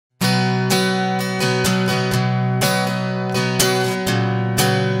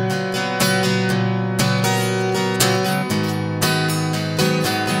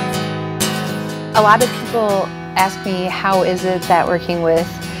A lot of people ask me, how is it that working with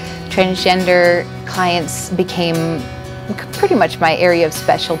transgender clients became pretty much my area of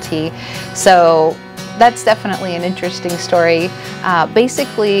specialty. So that's definitely an interesting story.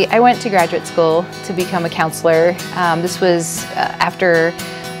 Basically, I went to graduate school to become a counselor. This was after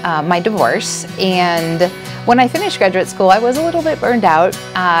my divorce, and when I finished graduate school, I was a little bit burned out.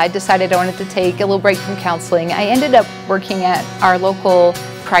 I decided I wanted to take a little break from counseling. I ended up working at our local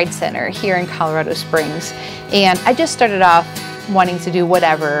Pride Center here in Colorado Springs, and I just started off wanting to do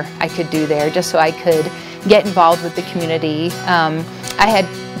whatever I could do there just so I could get involved with the community. I had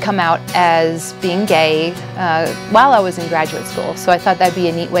come out as being gay while I was in graduate school, so I thought that'd be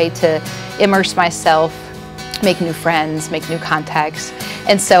a neat way to immerse myself, make new friends, make new contacts.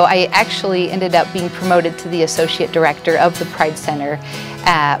 And so I actually ended up being promoted to the associate director of the Pride Center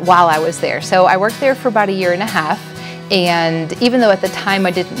while I was there. So I worked there for about a year and a half, and even though at the time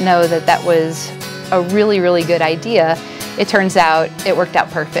I didn't know that that was a really, really good idea, it turns out it worked out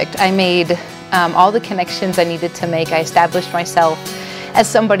perfect. I made all the connections I needed to make. I established myself as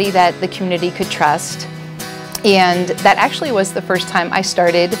somebody that the community could trust, and that actually was the first time I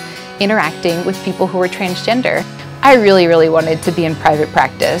started interacting with people who were transgender. I really, really wanted to be in private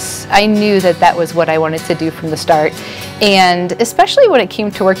practice. I knew that that was what I wanted to do from the start, and especially when it came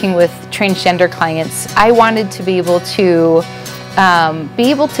to working with transgender clients, I wanted to be able to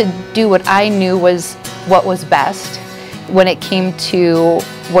do what I knew was what was best when it came to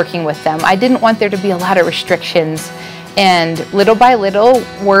working with them. I didn't want there to be a lot of restrictions, and little by little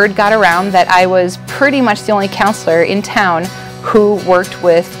word got around that I was pretty much the only counselor in town who worked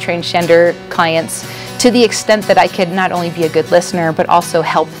with transgender clients, to the extent that I could not only be a good listener but also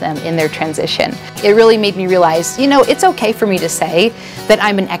help them in their transition. It really made me realize, you know, it's okay for me to say that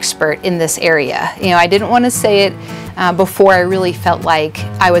I'm an expert in this area. You know, I didn't want to say it before I really felt like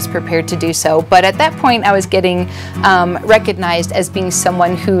I was prepared to do so, but at that point I was getting recognized as being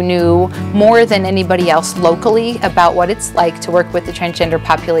someone who knew more than anybody else locally about what it's like to work with the transgender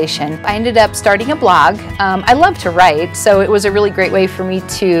population. I ended up starting a blog. I love to write, so it was a really great way for me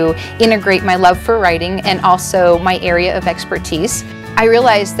to integrate my love for writing and also my area of expertise. I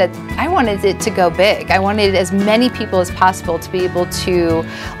realized that I wanted it to go big. I wanted as many people as possible to be able to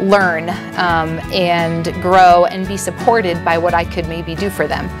learn and grow and be supported by what I could maybe do for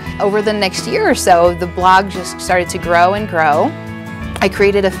them. Over the next year or so, the blog just started to grow and grow. I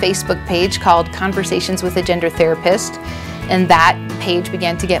created a Facebook page called Conversations with a Gender Therapist, and that page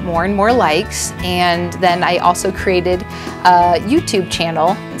began to get more and more likes. And then I also created a YouTube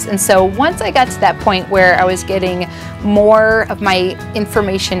channel. And so once I got to that point where I was getting more of my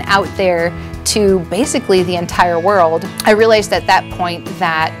information out there to basically the entire world, I realized at that point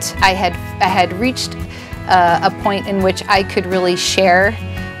that I had reached a point in which I could really share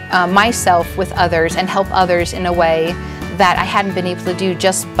myself with others and help others in a way that I hadn't been able to do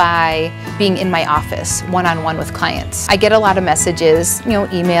just by being in my office one-on-one with clients. I get a lot of messages, you know,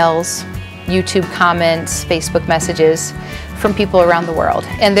 emails, YouTube comments, Facebook messages from people around the world.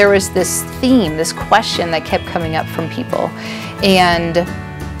 And there was this theme, this question that kept coming up from people. And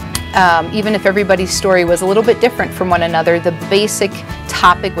even if everybody's story was a little bit different from one another, the basic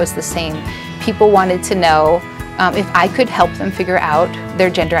topic was the same. People wanted to know if I could help them figure out their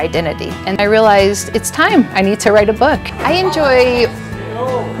gender identity. And I realized it's time. I need to write a book. I enjoy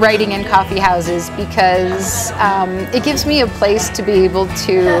writing in coffee houses because it gives me a place to be able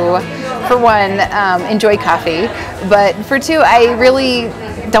to, for one, enjoy coffee, but for two, I really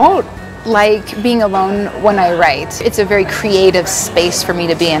don't like being alone when I write. It's a very creative space for me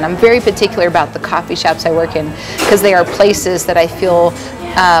to be in. I'm very particular about the coffee shops I work in because they are places that I feel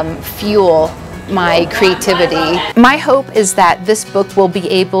fuel my creativity. My hope is that this book will be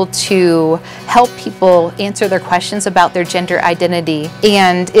able to help people answer their questions about their gender identity.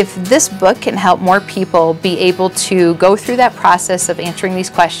 And if this book can help more people be able to go through that process of answering these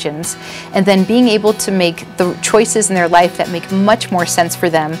questions and then being able to make the choices in their life that make much more sense for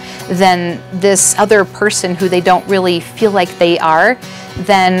them than this other person who they don't really feel like they are,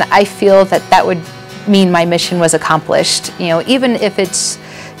 then I feel that that would mean my mission was accomplished. You know, even if it's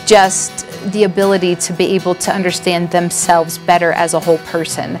just the ability to be able to understand themselves better as a whole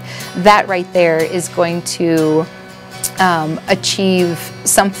person. That right there is going to achieve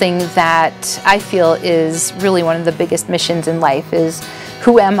something that I feel is really one of the biggest missions in life, is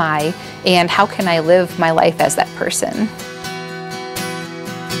who am I and how can I live my life as that person?